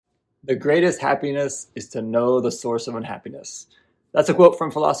The greatest happiness is to know the source of unhappiness. That's a quote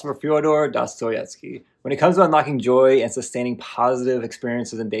from philosopher Fyodor Dostoevsky. When it comes to unlocking joy and sustaining positive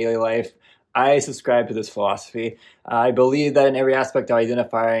experiences in daily life, I subscribe to this philosophy. I believe that in every aspect of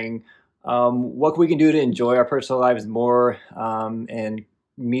identifying what we can do to enjoy our personal lives more and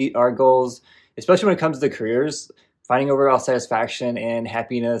meet our goals, especially when it comes to careers, finding overall satisfaction and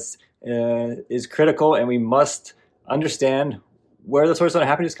happiness is critical, and we must understand where the source of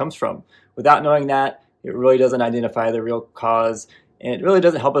unhappiness comes from. Without knowing that, it really doesn't identify the real cause, and it really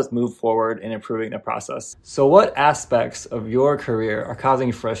doesn't help us move forward in improving the process. So what aspects of your career are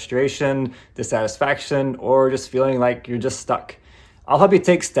causing frustration, dissatisfaction, or just feeling like you're just stuck? I'll help you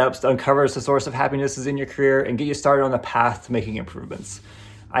take steps to uncover the source of happiness in your career and get you started on the path to making improvements.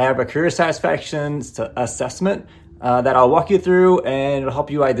 I have a career satisfaction assessment that I'll walk you through, and it'll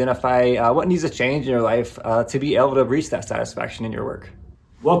help you identify what needs to change in your life to be able to reach that satisfaction in your work.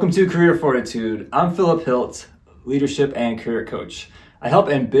 Welcome to Career Fortitude. I'm Philip Hilt, leadership and career coach. I help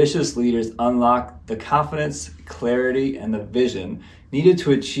ambitious leaders unlock the confidence, clarity, and the vision needed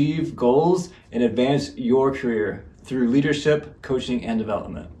to achieve goals and advance your career through leadership, coaching, and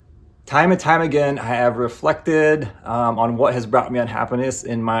development. Time and time again, I have reflected on what has brought me unhappiness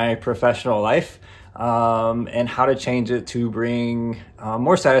in my professional life and how to change it to bring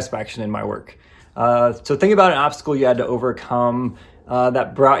more satisfaction in my work. So think about an obstacle you had to overcome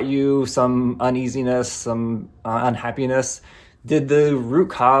that brought you some uneasiness, some unhappiness. Did the root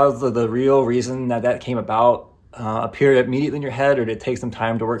cause or the real reason that came about appear immediately in your head, or did it take some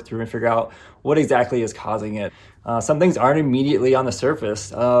time to work through and figure out what exactly is causing it? Some things aren't immediately on the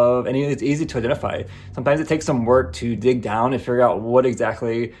surface, and it's easy to identify. Sometimes it takes some work to dig down and figure out what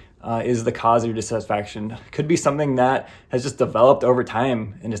exactly is the cause of your dissatisfaction. It could be something that has just developed over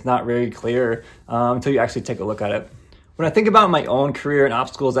time and it's not very clear until you actually take a look at it. When I think about my own career and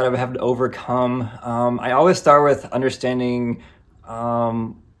obstacles that I've had to overcome, I always start with understanding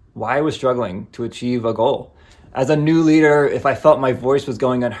why I was struggling to achieve a goal. As a new leader, if I felt my voice was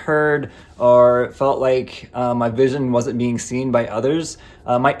going unheard or felt like my vision wasn't being seen by others,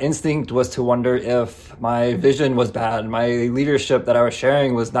 my instinct was to wonder if my vision was bad, my leadership that I was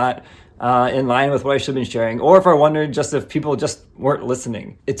sharing was not in line with what I should have been sharing, or if I wondered just if people just weren't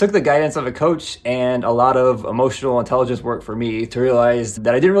listening. It took the guidance of a coach and a lot of emotional intelligence work for me to realize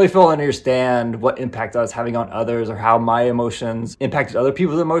that I didn't really fully understand what impact I was having on others or how my emotions impacted other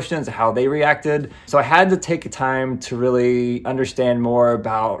people's emotions, how they reacted. So I had to take time to really understand more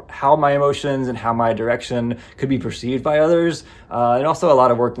about how my emotions and how my direction could be perceived by others, and also a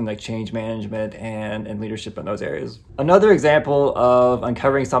lot of work in like change management and leadership in those areas. Another example of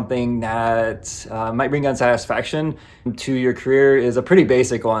uncovering something that might bring unsatisfaction to your career is a pretty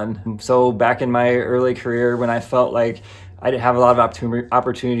basic one. So back in my early career, when I felt like I didn't have a lot of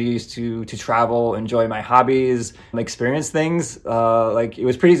opportunities to travel, enjoy my hobbies, experience things. Like it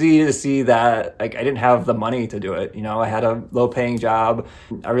was pretty easy to see that like I didn't have the money to do it. You know, I had a low-paying job.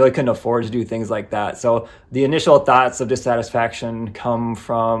 I really couldn't afford to do things like that. So the initial thoughts of dissatisfaction come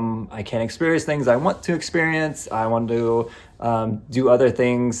from I can't experience things I want to experience. I want to do other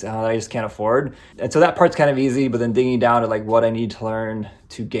things that I just can't afford. And so that part's kind of easy, but then digging down to like what I need to learn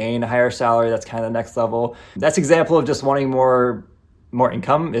to gain a higher salary, that's kind of the next level. That's an example of just wanting more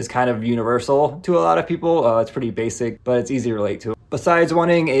income is kind of universal to a lot of people. It's pretty basic, but it's easy to relate to. Besides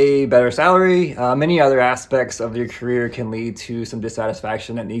wanting a better salary, many other aspects of your career can lead to some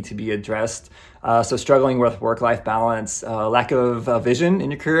dissatisfaction that need to be addressed. So struggling with work-life balance, lack of vision in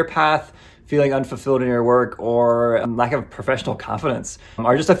your career path, feeling unfulfilled in your work, or lack of professional confidence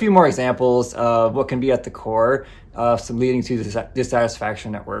are just a few more examples of what can be at the core of some leading to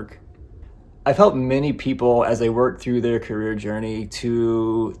dissatisfaction at work. I've helped many people as they work through their career journey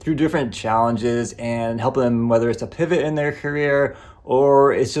through different challenges and help them, whether it's a pivot in their career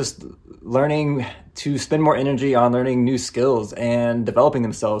or it's just learning to spend more energy on learning new skills and developing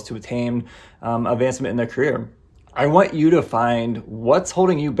themselves to attain advancement in their career. I want you to find what's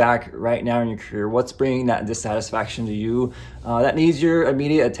holding you back right now in your career, what's bringing that dissatisfaction to you that needs your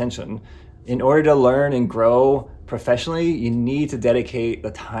immediate attention. In order to learn and grow professionally, you need to dedicate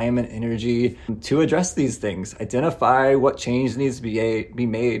the time and energy to address these things. Identify what change needs to be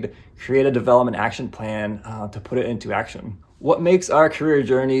made, create a development action plan to put it into action. What makes our career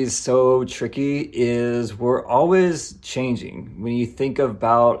journeys so tricky is we're always changing. When you think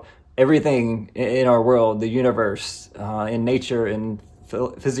about everything in our world, the universe, in nature, in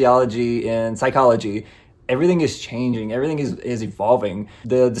physiology, in psychology, everything is changing. Everything is evolving.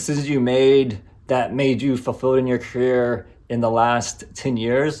 The decisions you made that made you fulfilled in your career in the last 10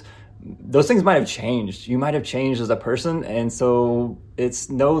 years those things might have changed. You might have changed as a person, and so it's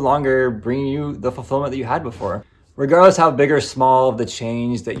no longer bringing you the fulfillment that you had before. Regardless how big or small of the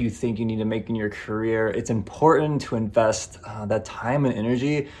change that you think you need to make in your career, it's important to invest that time and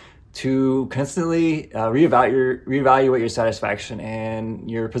energy to constantly reevaluate your satisfaction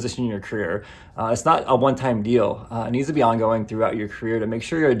and your position in your career. It's not a one-time deal. It needs to be ongoing throughout your career to make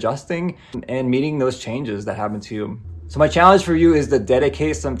sure you're adjusting and meeting those changes that happen to you. So my challenge for you is to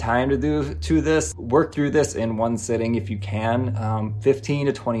dedicate some time to this. Work through this in one sitting if you can. 15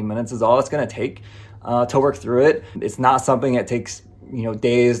 to 20 minutes is all it's going to take to work through it. It's not something that takes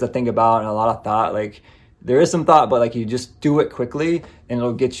days to think about and a lot of thought. Like, there is some thought, but like, you just do it quickly and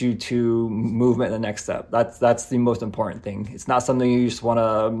it'll get you to movement in the next step. That's the most important thing. It's not something you just want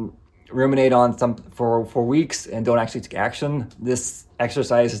to ruminate on for weeks and don't actually take action. This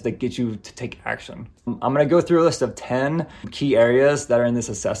exercise is to get you to take action. I'm going to go through a list of 10 key areas that are in this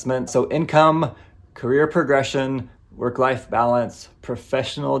assessment. So income, career progression, work-life balance,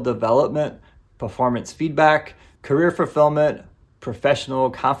 professional development, performance feedback, career fulfillment, professional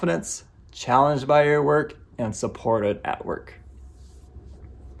confidence, challenged by your work, and supported at work.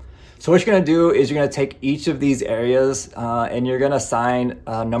 So what you're going to do is you're going to take each of these areas and you're going to assign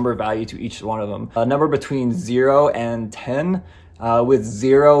a number value to each one of them. A number between 0 and 10, with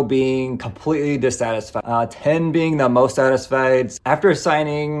 0 being completely dissatisfied, 10 being the most satisfied. After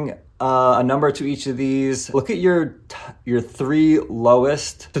assigning a number to each of these, look at your 3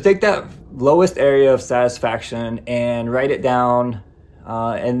 lowest. So take that lowest area of satisfaction and write it down,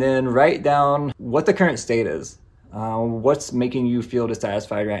 and then write down what the current state is. What's making you feel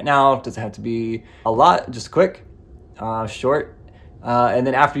dissatisfied right now? Does it have to be a lot? Just quick, short. And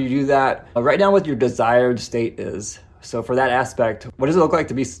then after you do that, write down what your desired state is. So for that aspect, what does it look like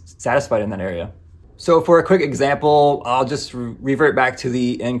to be satisfied in that area? So for a quick example, I'll just revert back to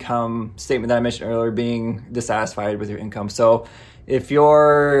the income statement that I mentioned earlier, being dissatisfied with your income. So if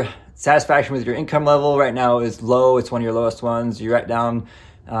your satisfaction with your income level right now is low, it's one of your lowest ones, you write down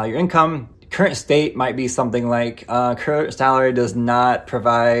your income. Current state might be something like current salary does not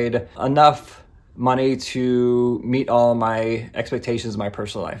provide enough money to meet all my expectations in my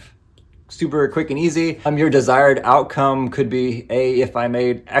personal life. Super quick and easy. Your desired outcome could be, if I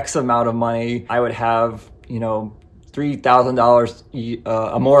made X amount of money, I would have,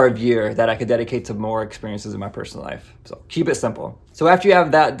 $3,000 more a year that I could dedicate to more experiences in my personal life. So keep it simple. So after you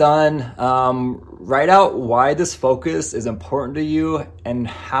have that done, write out why this focus is important to you and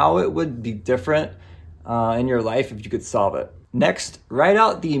how it would be different in your life if you could solve it. Next, write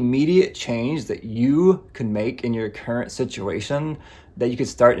out the immediate change that you can make in your current situation that you could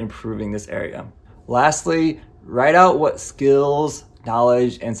start improving this area. Lastly, write out what skills,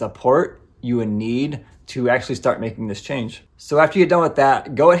 knowledge, and support you would need to actually start making this change. So after you're done with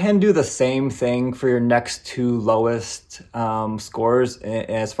that, go ahead and do the same thing for your next 2 lowest scores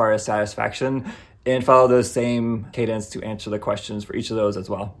as far as satisfaction, and follow those same cadence to answer the questions for each of those as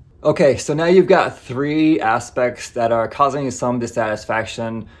well. Okay, so now you've got 3 aspects that are causing you some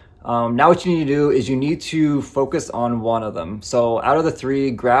dissatisfaction. Now what you need to do is you need to focus on one of them. So out of the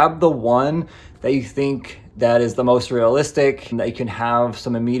 3, grab the one that you think that is the most realistic, and that you can have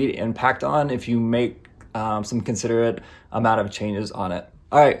some immediate impact on if you make some considerate amount of changes on it.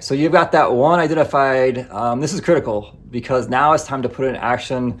 All right, so you've got that one identified. This is critical because now it's time to put it in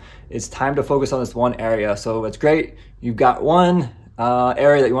action. It's time to focus on this one area. So it's great. You've got one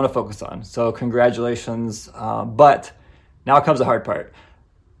area that you want to focus on. So congratulations. But now comes the hard part.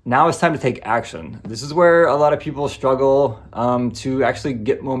 Now it's time to take action. This is where a lot of people struggle to actually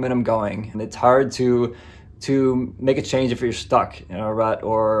get momentum going. And it's hard to make a change if you're stuck in a rut,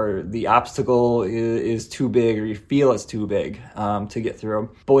 or the obstacle is too big, or you feel it's too big to get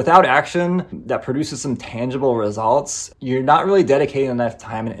through. But without action that produces some tangible results, you're not really dedicating enough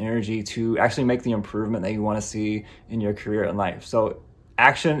time and energy to actually make the improvement that you want to see in your career and life. So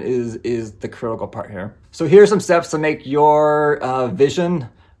action is the critical part here. So here are some steps to make your vision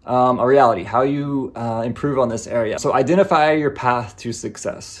a reality, how you improve on this area. So identify your path to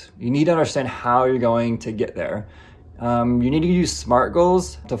success. You need to understand how you're going to get there. You need to use SMART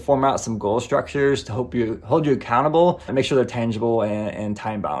goals to form out some goal structures to hold you accountable and make sure they're tangible and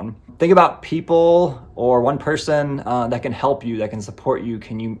time bound. Think about people or one person that can help you, that can support you,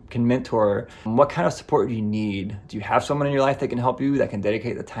 can mentor. What kind of support do you need? Do you have someone in your life that can help you, that can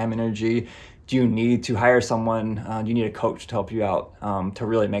dedicate the time and energy? Do you need to hire someone? Do you need a coach to help you out to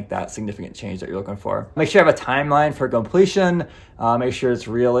really make that significant change that you're looking for? Make sure you have a timeline for completion. Make sure it's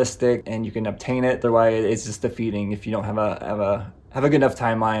realistic and you can obtain it. Otherwise, it's just defeating if you don't have a have a good enough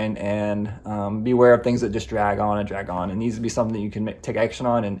timeline and be aware of things that just drag on. It needs to be something that you can take action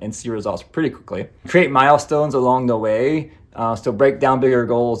on and see results pretty quickly. Create milestones along the way. So break down bigger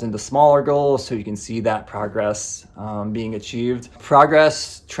goals into smaller goals so you can see that progress being achieved.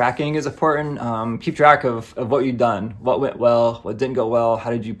 Progress tracking is important. Keep track of what you've done, what went well, what didn't go well, how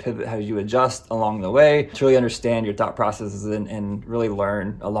did you pivot, how did you adjust along the way to really understand your thought processes and really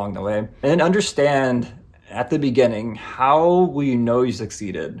learn along the way. And understand at the beginning, how will you know you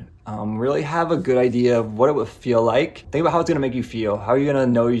succeeded? Really have a good idea of what it would feel like. Think about how it's going to make you feel. How are you going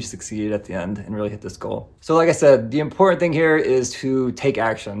to know you succeeded at the end and really hit this goal? So like I said, the important thing here is to take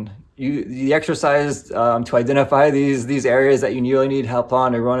action. The exercise to identify these areas that you really need help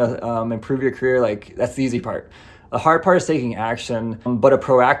on or want to improve your career, like that's the easy part. The hard part is taking action, but a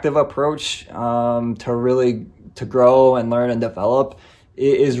proactive approach to grow and learn and develop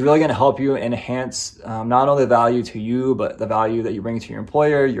is really going to help you enhance not only the value to you, but the value that you bring to your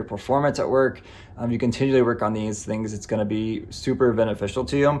employer, your performance at work. You continually work on these things, it's going to be super beneficial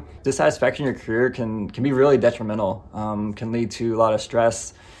to you. Dissatisfaction in your career can be really detrimental, can lead to a lot of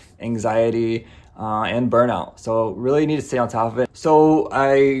stress, anxiety, and burnout. So really need to stay on top of it. So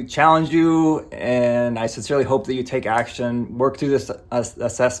I challenge you and I sincerely hope that you take action, work through this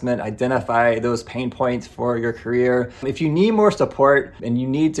assessment, identify those pain points for your career. If you need more support and you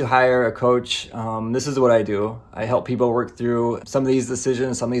need to hire a coach, this is what I do. I help people work through some of these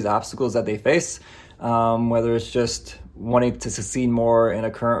decisions, some of these obstacles that they face, whether it's just wanting to succeed more in a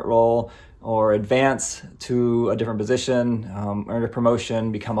current role or advance to a different position, earn a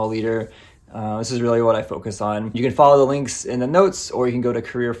promotion, become a leader. This is really what I focus on. You can follow the links in the notes, or you can go to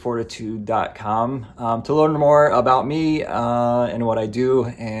careerfortitude.com to learn more about me and what I do,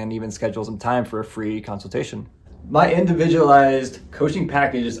 and even schedule some time for a free consultation. My individualized coaching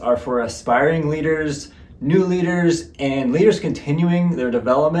packages are for aspiring leaders, new leaders, and leaders continuing their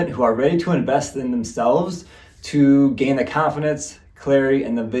development who are ready to invest in themselves to gain the confidence, clarity,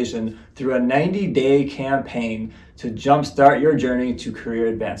 and the vision through a 90-day campaign to jumpstart your journey to career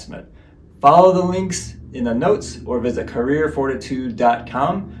advancement. Follow the links in the notes or visit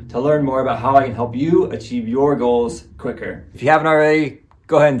careerfortitude.com to learn more about how I can help you achieve your goals quicker. If you haven't already,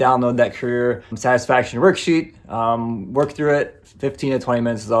 go ahead and download that career satisfaction worksheet. Work through it. 15 to 20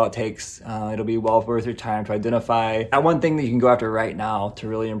 minutes is all it takes. It'll be well worth your time to identify that one thing that you can go after right now to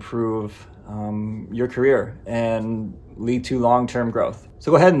really improve your career and lead to long-term growth.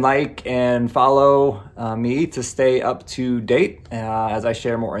 So go ahead and like and follow me to stay up to date as I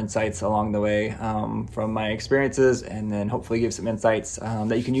share more insights along the way from my experiences, and then hopefully give some insights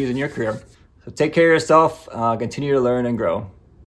that you can use in your career. So take care of yourself, continue to learn and grow.